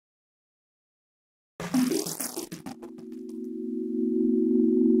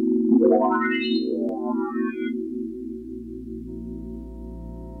Thank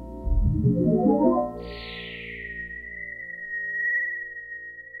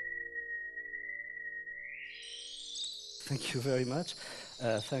you very much.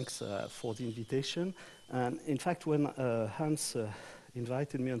 Thanks for the invitation. And in fact, when Hans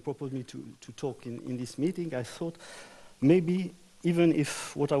invited me and proposed me to talk in this meeting, I thought maybe even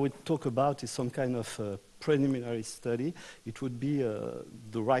if what I would talk about is some kind of preliminary study, it would be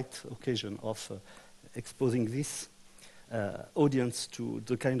the right occasion of exposing this audience to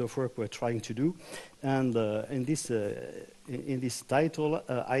the kind of work we're trying to do. And in this title,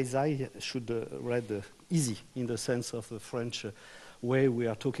 ISI should read easy in the sense of the French way we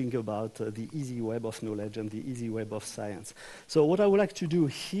are talking about the ISI Web of Knowledge and the ISI Web of Science. So what I would like to do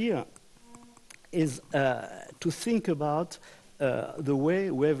here is to think about the way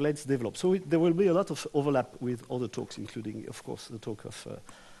wavelets develop. So there will be a lot of overlap with other talks, including, of course, the talk of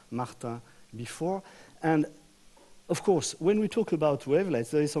Martin before. And of course, when we talk about wavelets,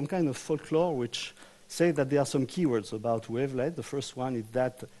 there is some kind of folklore which say that there are some keywords about wavelet. The first one is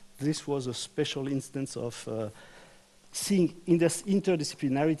that this was a special instance of seeing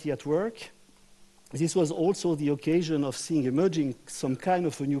interdisciplinarity at work. This was also the occasion of seeing emerging some kind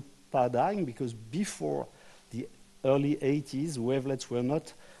of a new paradigm, because before the early 80s, wavelets were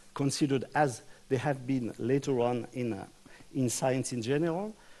not considered as they have been later on in science in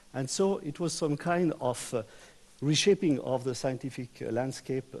general. And so it was some kind of reshaping of the scientific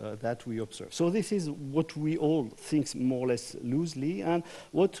landscape that we observe. So this is what we all think more or less loosely, and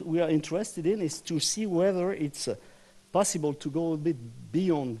what we are interested in is to see whether it's possible to go a bit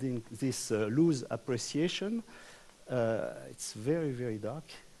beyond this loose appreciation. It's very, very dark.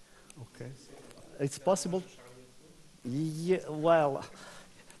 Okay. It's possible. Yeah, well,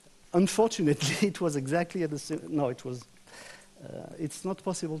 unfortunately, it was exactly at the same. No, it was. It's not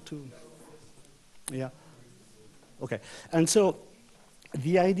possible to. Yeah. Okay. And so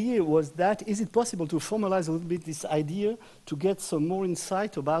the idea was that, is it possible to formalize a little bit this idea to get some more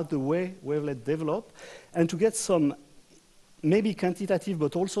insight about the way wavelets develop, and to get some maybe quantitative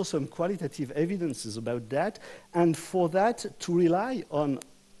but also some qualitative evidences about that, and for that to rely on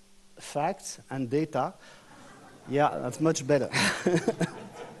facts and data. Yeah, that's much better.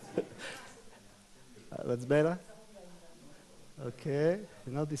 That's better? Okay.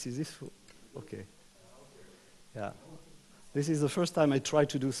 Now this is useful. Okay. Yeah. This is the first time I tried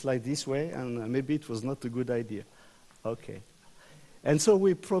to do slide this way, and maybe it was not a good idea. Okay. And so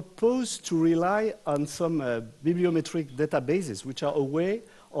we propose to rely on some bibliometric databases, which are a way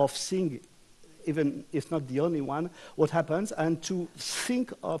of seeing, even if not the only one, what happens, and to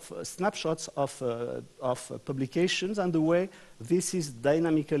think of snapshots of publications and the way this is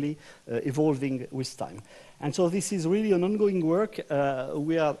dynamically evolving with time. And so this is really an ongoing work.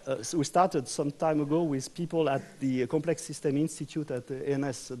 We started some time ago with people at the Complex System Institute at the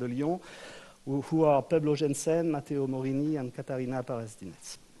ENS de Lyon, who are Pablo Jensen, Matteo Morini, and Catarina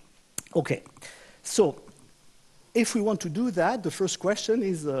Perez-Dinez. Okay, so if we want to do that, the first question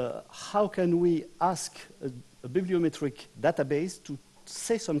is how can we ask a bibliometric database to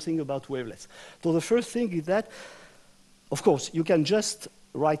say something about wavelets? So the first thing is that, of course, you can just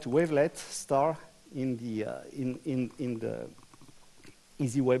write wavelet star in the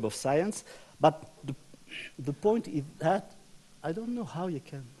ISI Web of Science, but the point is that I don't know how you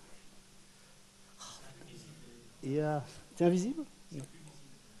can. Yeah, c'est invisible? No.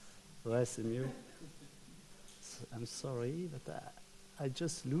 Ouais, c'est mieux. I'm sorry, but I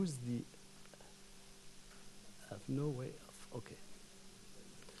just lose the. I have no way of. Okay.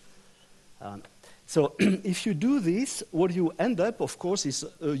 So if you do this, what you end up, of course, is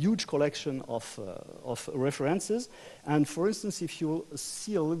a huge collection of references. And for instance, if you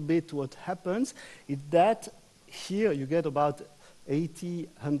see a little bit what happens, is that here you get about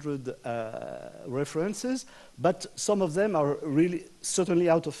 100 references, but some of them are really certainly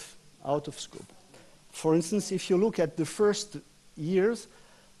out of scope. For instance, if you look at the first years,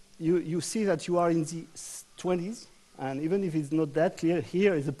 you see that you are in the 20s, and even if it's not that clear,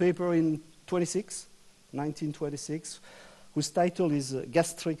 here is a paper in 1926, whose title is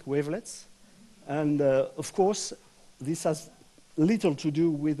Gastric Wavelets. And of course, this has little to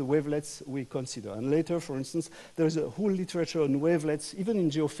do with the wavelets we consider. And later, for instance, there's a whole literature on wavelets, even in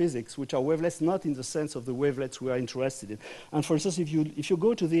geophysics, which are wavelets not in the sense of the wavelets we are interested in. And for instance, if you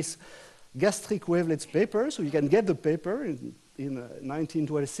go to this gastric wavelets paper, so you can get the paper in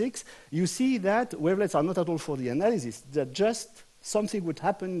 1926, you see that wavelets are not at all for the analysis, that just something would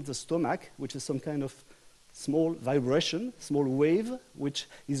happen in the stomach, which is some kind of small vibration, small wave, which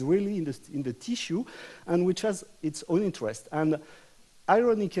is really in the tissue, and which has its own interest. And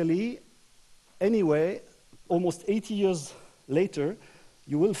ironically, anyway, almost 80 years later,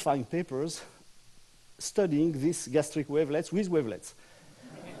 you will find papers studying these gastric wavelets with wavelets,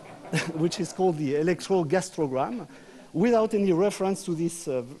 which is called the electrogastrogram, without any reference to this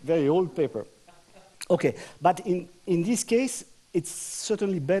very old paper. Okay, but in this case, it's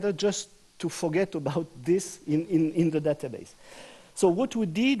certainly better just to forget about this in the database. So what we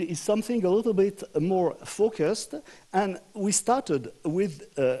did is something a little bit more focused, and we started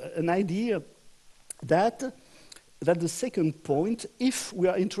with an idea that the second point, if we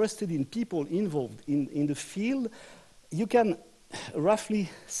are interested in people involved in the field, you can roughly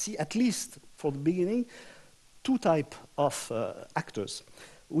see, at least for the beginning, two types of actors,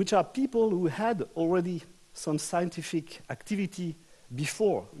 which are people who had already some scientific activity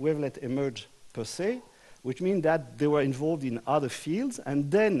before wavelet emerged per se, which means that they were involved in other fields,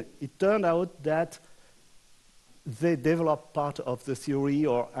 and then it turned out that they developed part of the theory,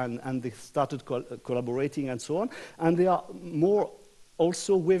 and they started collaborating and so on, and they are more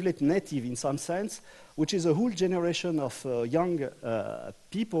also wavelet native in some sense, which is a whole generation of young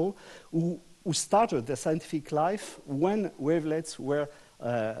people who started their scientific life when wavelets were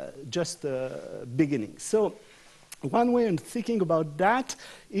just beginning. So one way of thinking about that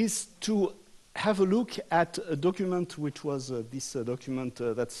is to have a look at a document which was this document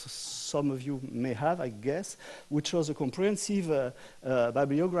that some of you may have, I guess, which was a comprehensive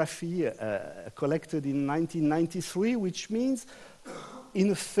bibliography collected in 1993, which means in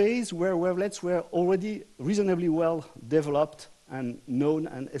a phase where wavelets were already reasonably well developed and known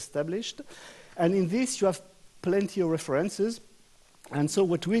and established. And in this, you have plenty of references. And so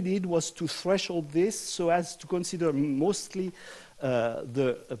what we did was to threshold this so as to consider mostly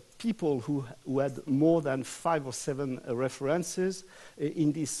the people who had more than 5 or 7 references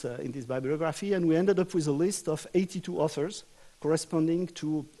in this bibliography, and we ended up with a list of 82 authors corresponding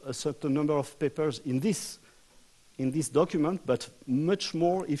to a certain number of papers in this document, but much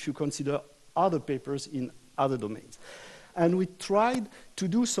more if you consider other papers in other domains. And we tried to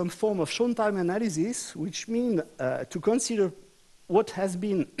do some form of shown time analysis, which means to consider what has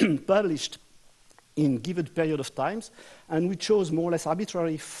been published in given period of times, and we chose more or less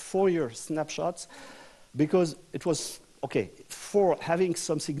arbitrary 4-year snapshots because it was, okay, for having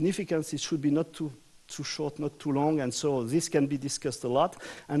some significance, it should be not too short, not too long, and so this can be discussed a lot.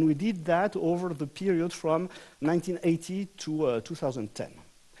 And we did that over the period from 1980 to 2010,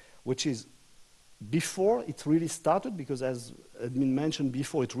 which is before it really started, because as had been mentioned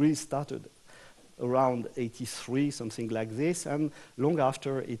before, it really started around 83, something like this, and long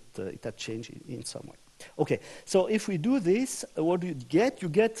after it had changed in some way. Okay, so if we do this, what do you get? You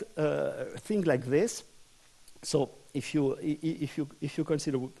get a thing like this. So if you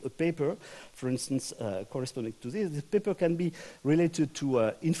consider a paper, for instance, corresponding to this, the paper can be related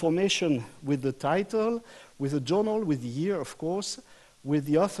to information with the title, with the journal, with the year, of course, with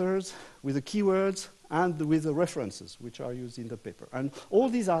the authors, with the keywords, and with the references which are used in the paper. And all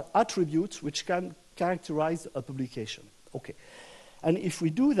these are attributes which can characterize a publication. Okay. And if we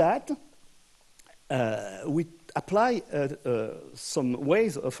do that, we apply some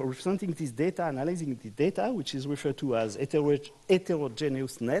ways of representing this data, analyzing the data, which is referred to as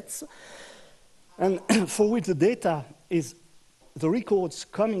heterogeneous nets, and for which the data is the records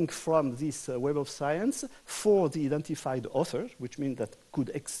coming from this Web of Science for the identified author, which means that could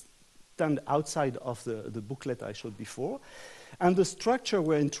extend outside of the booklet I showed before. And the structure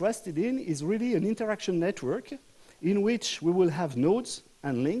we're interested in is really an interaction network in which we will have nodes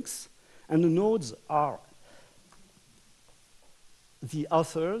and links, and the nodes are the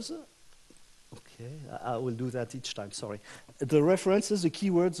authors. Okay, I will do that each time, sorry. The references, the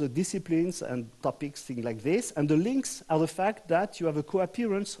keywords, the disciplines and topics, things like this. And the links are the fact that you have a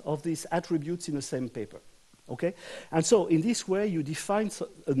co-appearance of these attributes in the same paper. Okay? And so in this way, you define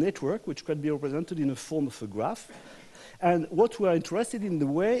a network which can be represented in the form of a graph. And what we are interested in the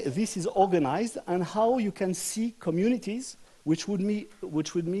way this is organized and how you can see communities which would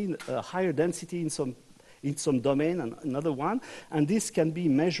mean a higher density in some domain and another one, and this can be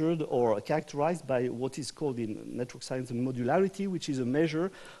measured or characterized by what is called in network science a modularity, which is a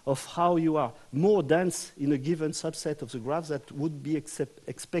measure of how you are more dense in a given subset of the graph that would be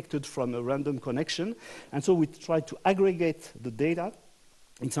expected from a random connection. And so we try to aggregate the data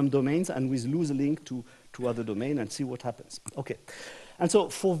in some domains and we lose a link to other domain and see what happens. Okay. And so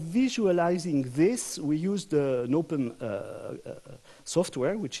for visualizing this, we used an open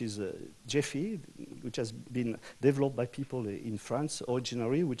software, which is Gephi, which has been developed by people in France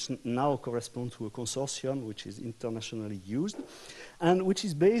originally, which now corresponds to a consortium which is internationally used, and which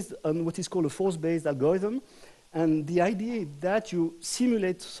is based on what is called a force-based algorithm, And the idea is that you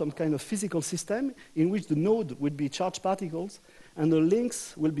simulate some kind of physical system in which the node would be charged particles and the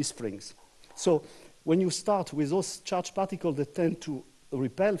links will be springs. So when you start with those charged particles that tend to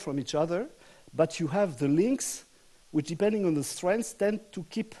repel from each other, but you have the links which, depending on the strength, tend to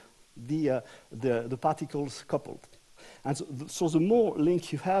keep the particles coupled. And so the more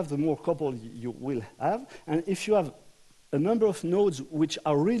link you have, the more couple you will have. And if you have a number of nodes which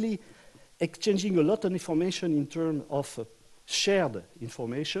are really exchanging a lot of information in terms of shared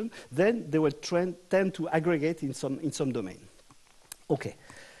information, then they will tend to aggregate in some domain. Okay,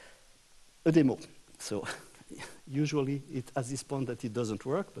 a demo. So usually at this point that it doesn't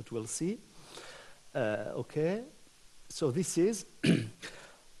work, but we'll see. Okay, so this is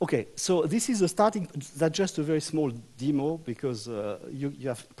okay. So this is a starting. That's just a very small demo because you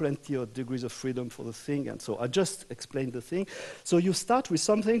have plenty of degrees of freedom for the thing, and so I just explained the thing. So you start with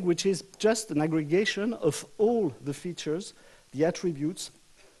something which is just an aggregation of all the features, the attributes,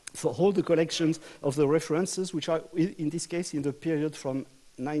 for all the collections of the references, which are in this case in the period from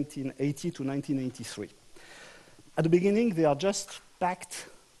 1980 to 1983. At the beginning, they are just packed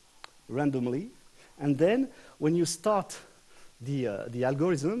randomly, and then when you start the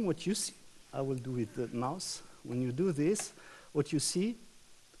algorithm, what you see, I will do with the mouse. When you do this, what you see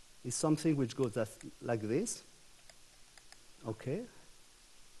is something which goes like this. Okay.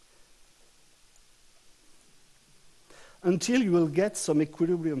 Until you will get some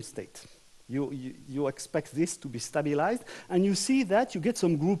equilibrium state. You expect this to be stabilized, and you see that you get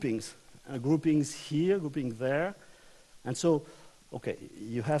some groupings. Groupings here, grouping there. And so, okay,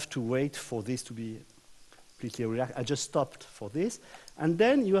 you have to wait for this to be completely react. I just stopped for this. And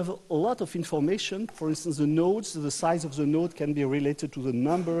then you have a lot of information. For instance, the nodes, the size of the node can be related to the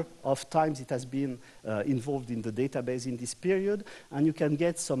number of times it has been involved in the database in this period. And you can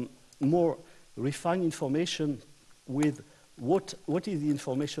get some more refined information with what is the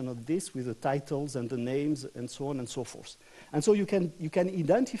information of this, with the titles and the names and so on and so forth. And so you can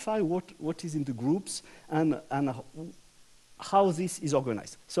identify what is in the groups and how this is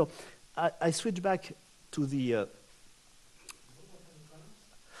organized. So I switch back to the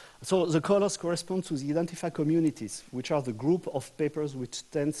so the colors correspond to the identified communities, which are the group of papers which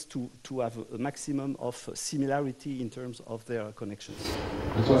tends to have a maximum of similarity in terms of their connections.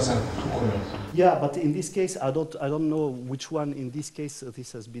 It was two colors. Yeah, but in this case, I don't know which one in this case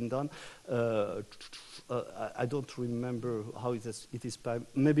this has been done. I don't remember how it is.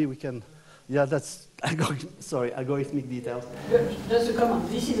 Maybe we can. Yeah, that's algorithmic details. Just a comment.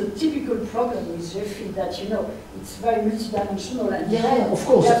 This is a typical problem with GFID that it's very multidimensional, and of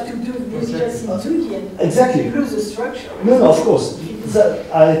course. you have to do this just in 2D and exactly. you lose the structure. No, of course.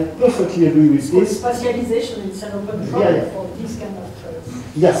 I perfectly agree with this. Spatialization is an open problem for this kind of.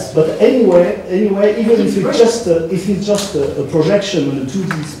 Yes, but anyway, even if it's just a projection on a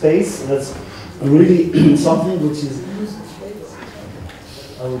 2D space, that's really something which is.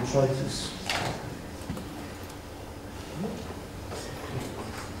 I will try to.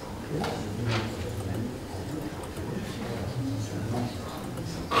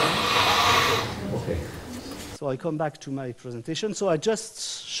 Okay. So I come back to my presentation. So I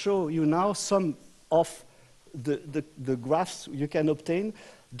just show you now some of the graphs you can obtain.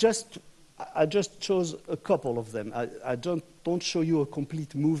 I just chose a couple of them. I don't show you a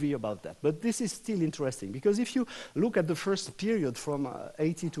complete movie about that. But this is still interesting, because if you look at the first period from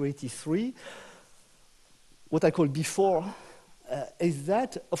 80 to 83, what I call before, is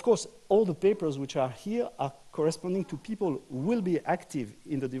that, of course, all the papers which are here are corresponding to people who will be active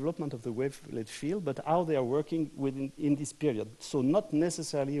in the development of the wavelet field, but how they are working in this period. So not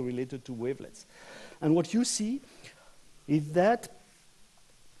necessarily related to wavelets. And what you see is that,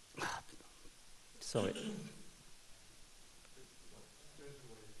 sorry.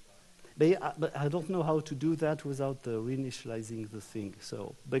 But I don't know how to do that without reinitializing the thing.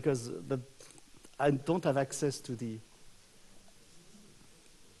 So, because I don't have access to the.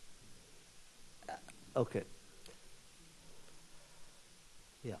 Okay.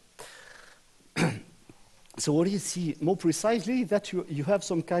 Yeah. So what do you see more precisely? That you have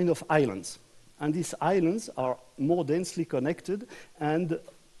some kind of islands. And these islands are more densely connected and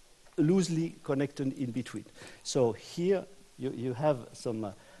loosely connected in between. So here you have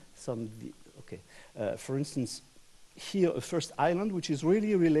some okay. For instance, here a first island which is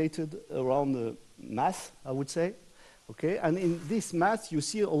really related around the math, I would say. Okay, and in this math you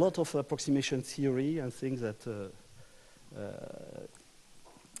see a lot of approximation theory and things that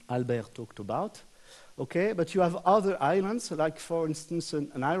Albert talked about. Okay, but you have other islands, like for instance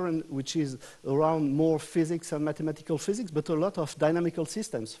an island which is around more physics and mathematical physics, but a lot of dynamical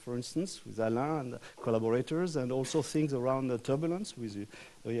systems, for instance, with Alain and collaborators, and also things around turbulence with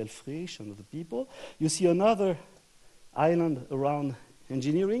Uriel Frisch and other people. You see another island around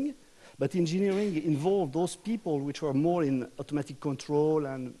engineering, but engineering involved those people which were more in automatic control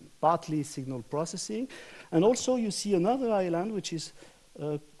and partly signal processing. And also you see another island which is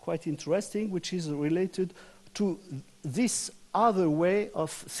quite interesting, which is related to this other way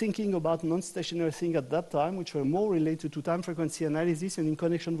of thinking about non-stationary things at that time, which were more related to time frequency analysis and in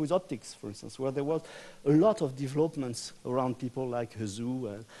connection with optics, for instance, where there was a lot of developments around people like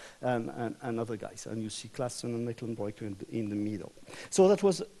Hezou and other guys. And you see Classen and Mecklenburger in the middle. So that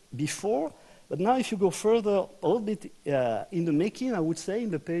was before, but now if you go further a little bit in the making, I would say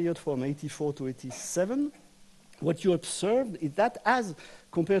in the period from 84 to 87, what you observed is that as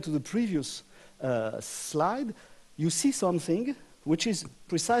compared to the previous slide, you see something which is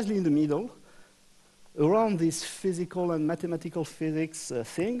precisely in the middle, around this physical and mathematical physics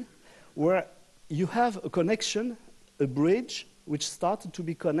thing, where you have a connection, a bridge, which started to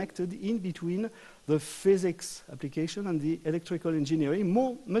be connected in between the physics application and the electrical engineering,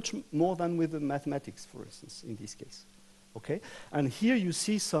 much more than with the mathematics, for instance, in this case. Okay? And here you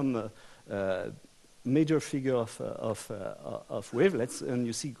see some major figure of wavelets, and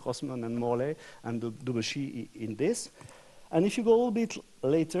you see Grossman and Morley and Dobeschi in this. And if you go a little bit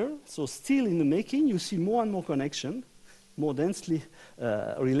later, so still in the making, you see more and more connection, more densely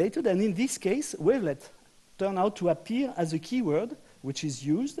related, and in this case, wavelet turn out to appear as a keyword which is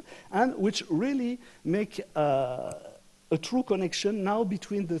used and which really make a true connection now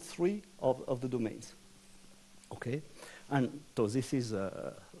between the three of the domains. Okay, and so this is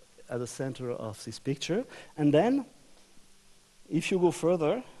at the center of this picture. And then, if you go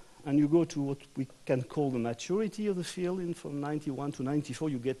further, and you go to what we can call the maturity of the field, from 91 to 94,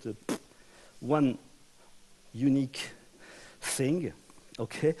 you get one unique thing,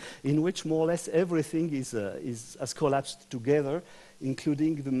 okay, in which more or less everything has collapsed together,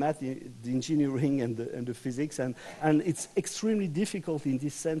 including the math, the engineering, and the physics, and it's extremely difficult in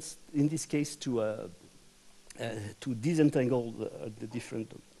this sense, in this case, to disentangle the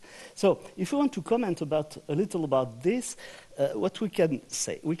different. So, if we want to comment a little about this, what we can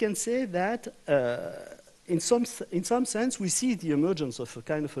say that in some sense we see the emergence of a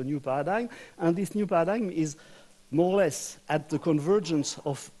kind of a new paradigm, and this new paradigm is more or less at the convergence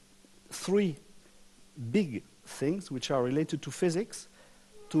of three big things which are related to physics,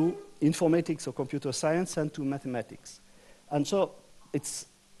 to informatics or computer science, and to mathematics. And so it's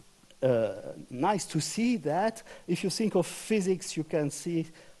nice to see that if you think of physics, you can see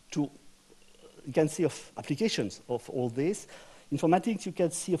of applications of all this. Informatics, you can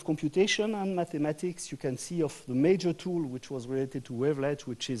see of computation, and mathematics, you can see of the major tool which was related to wavelet,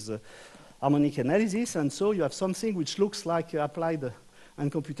 which is harmonic analysis. And so you have something which looks like applied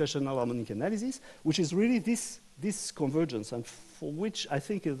and computational harmonic analysis, which is really this convergence, and for which I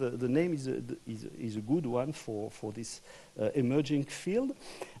think the name is a good one for this emerging field.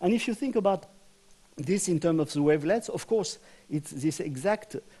 And if you think about this in terms of the wavelets, of course, it's this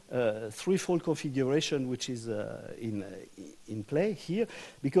exact threefold configuration which is in play here,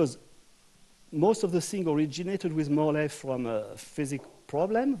 because most of the things originated with more or less from a physics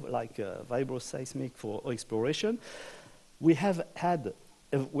problem, like vibroseismic for exploration. We have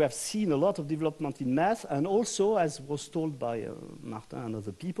seen a lot of development in math, and also, as was told by Martin and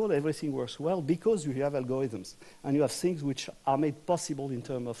other people, everything works well because you have algorithms, and you have things which are made possible in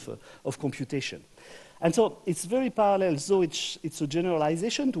terms of computation. And so it's very parallel, so it's a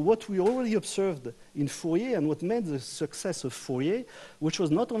generalization to what we already observed in Fourier, and what made the success of Fourier, which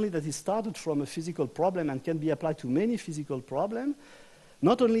was not only that it started from a physical problem and can be applied to many physical problems,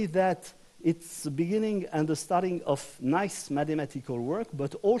 not only that it's the beginning and the starting of nice mathematical work,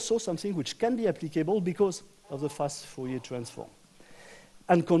 but also something which can be applicable because of the fast Fourier transform.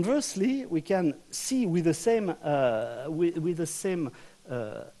 And conversely, we can see with the same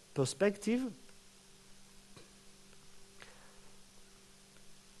perspective,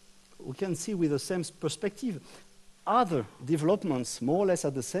 other developments more or less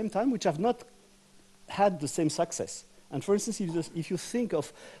at the same time which have not had the same success. And for instance, if you think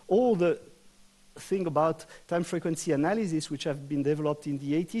of all the thing about time frequency analysis which have been developed in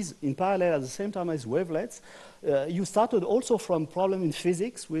the 80s in parallel at the same time as wavelets, you started also from problem in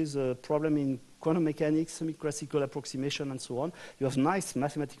physics with a problem in quantum mechanics, semi-classical approximation, and so on. You have nice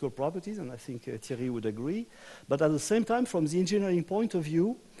mathematical properties, and I think Thierry would agree. But at the same time, from the engineering point of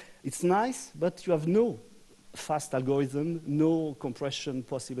view, it's nice, but you have no fast algorithm, no compression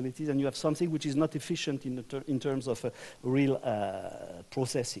possibilities, and you have something which is not efficient in terms of real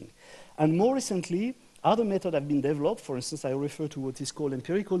processing. And more recently, other methods have been developed. For instance, I refer to what is called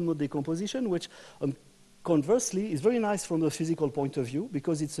empirical node decomposition, which conversely is very nice from the physical point of view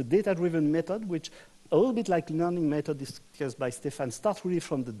because it's a data-driven method, which a little bit like learning method discussed by Stefan, starts really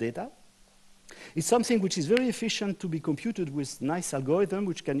from the data. It's something which is very efficient to be computed with nice algorithm,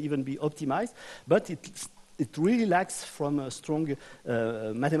 which can even be optimized, but it really lacks from a strong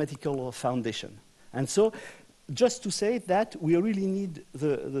mathematical foundation. And so, just to say that we really need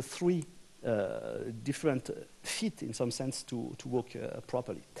the three different fit, in some sense, to work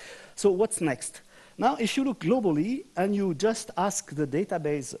properly. So what's next? Now, if you look globally, and you just ask the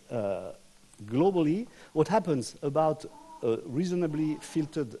database globally, what happens about a reasonably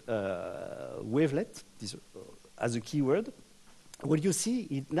filtered wavelet, as a keyword, what you see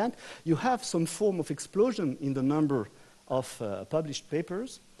is that you have some form of explosion in the number of published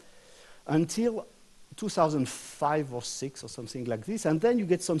papers until 2005 or 6 or something like this, and then you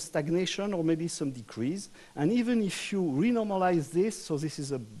get some stagnation or maybe some decrease. And even if you renormalize this, so this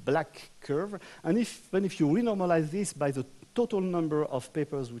is a black curve, and if you renormalize this by the total number of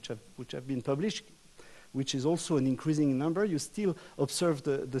papers which have been published, which is also an increasing number, you still observe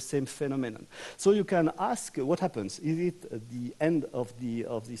the same phenomenon. So you can ask what happens. Is it the end of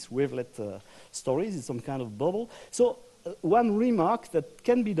this wavelet story? Is it some kind of bubble? So one remark that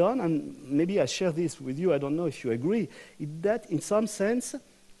can be done, and maybe I share this with you, I don't know if you agree, is that in some sense,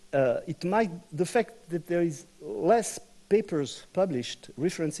 the fact that there is less papers published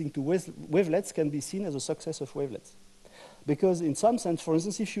referencing to wavelets can be seen as a success of wavelets. Because in some sense, for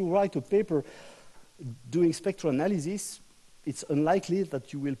instance, if you write a paper doing spectral analysis, it's unlikely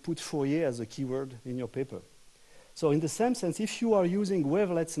that you will put Fourier as a keyword in your paper. So in the same sense, if you are using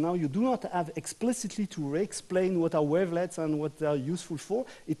wavelets now, you do not have explicitly to re-explain what are wavelets and what they are useful for.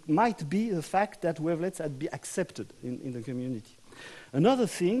 It might be the fact that wavelets had been accepted in the community. Another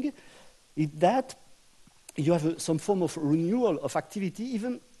thing is that you have some form of renewal of activity,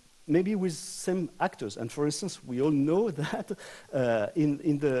 even maybe with same actors. And for instance, we all know that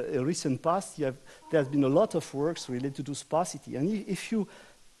in the recent past, there has been a lot of works related to sparsity. And if you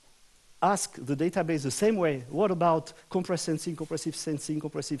ask the database the same way, what about compressive sensing,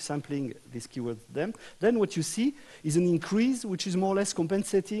 compressive sampling, this keyword, then what you see is an increase which is more or less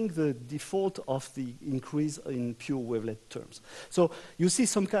compensating the default of the increase in pure wavelet terms. So you see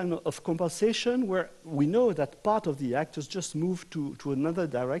some kind of compensation where we know that part of the actors just move to another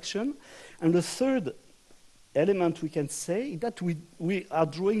direction. And the third element we can say is that we are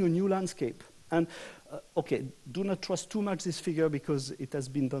drawing a new landscape. And okay, do not trust too much this figure because it has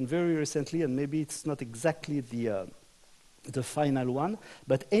been done very recently and maybe it's not exactly the final one.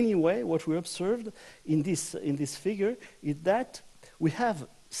 But anyway, what we observed in this figure is that we have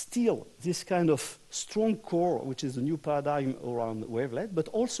still this kind of strong core, which is a new paradigm around wavelet, but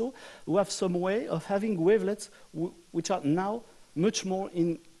also we have some way of having wavelets which are now much more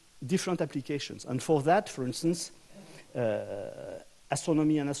in different applications. And for that, for instance,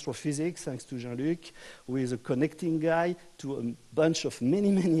 astronomy and astrophysics, thanks to Jean-Luc, who is a connecting guy to a bunch of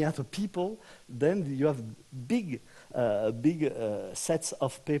many other people, then you have big sets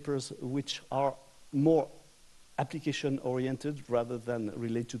of papers which are more application-oriented rather than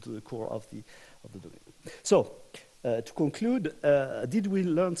related to the core of the domain. So, to conclude, did we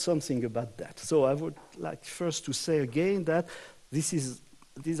learn something about that? So I would like first to say again that these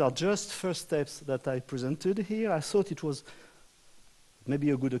are just first steps that I presented here. I thought it was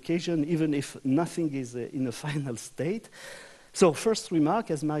maybe a good occasion, even if nothing is in a final state. So first remark,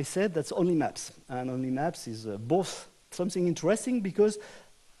 as Mari said, that's only maps. And only maps is both something interesting because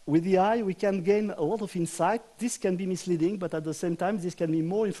with the eye we can gain a lot of insight. This can be misleading, but at the same time this can be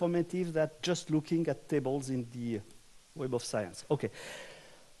more informative than just looking at tables in the Web of Science. Okay,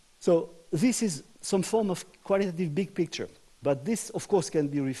 so this is some form of qualitative big picture. But this, of course, can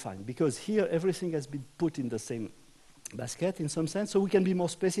be refined because here everything has been put in the same basket in some sense, so we can be more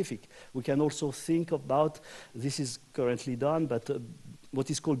specific. We can also think about, this is currently done, but what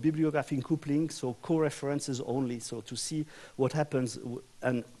is called bibliographic coupling, so co-references only, so to see what happens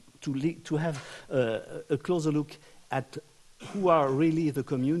and to have a closer look at who are really the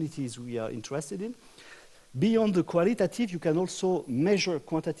communities we are interested in. Beyond the qualitative, you can also measure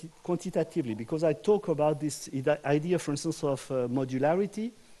quantitatively, because I talk about this idea, for instance, of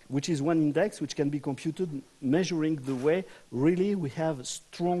modularity, which is one index which can be computed measuring the way really we have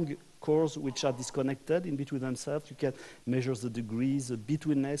strong cores which are disconnected in between themselves. You can measure the degrees, the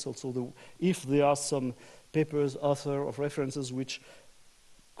betweenness, also if there are some papers, author, of references which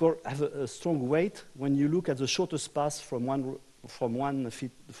have a strong weight when you look at the shortest path from one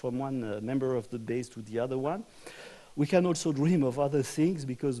member of the base to the other one. We can also dream of other things,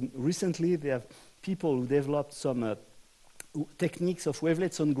 because recently there are people who developed some techniques of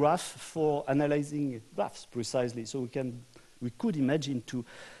wavelets on graph for analyzing graphs precisely. So we could imagine to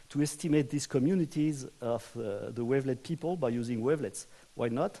estimate these communities of the wavelet people by using wavelets. Why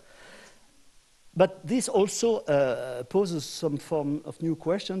not? But this also poses some form of new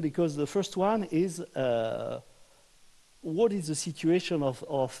question, because the first one is what is the situation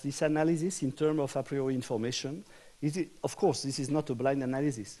of this analysis in terms of a priori information? Of course, this is not a blind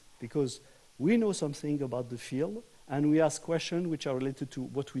analysis, because we know something about the field, and we ask questions which are related to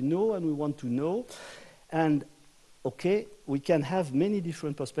what we know and we want to know. And okay, we can have many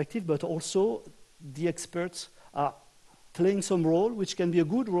different perspectives, but also the experts are playing some role, which can be a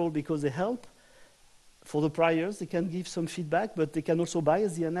good role because they help. For the priors, they can give some feedback, but they can also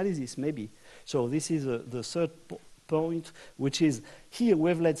bias the analysis, maybe. So this is the third point, which is here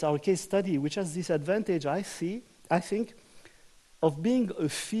wavelets are a case study, which has this advantage, I think, of being a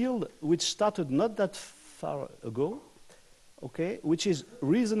field which started not that far ago, okay, which is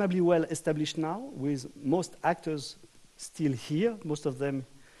reasonably well established now, with most actors still here, most of them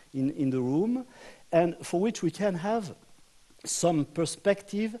in the room, and for which we can have some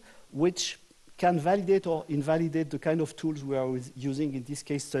perspective which can validate or invalidate the kind of tools we are using in this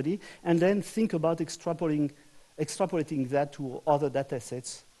case study, and then think about extrapolating that to other data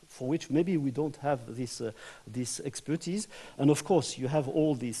sets for which maybe we don't have this expertise. And of course, you have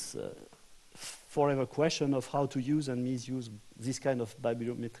all this forever question of how to use and misuse this kind of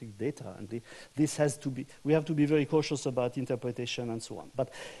bibliometric data. And we have to be very cautious about interpretation and so on.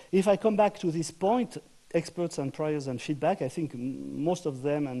 But if I come back to this point, experts and priors and feedback, I think most of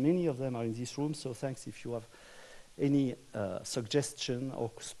them and many of them are in this room, so thanks if you have any suggestion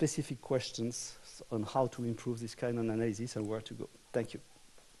or specific questions on how to improve this kind of analysis and where to go. Thank you.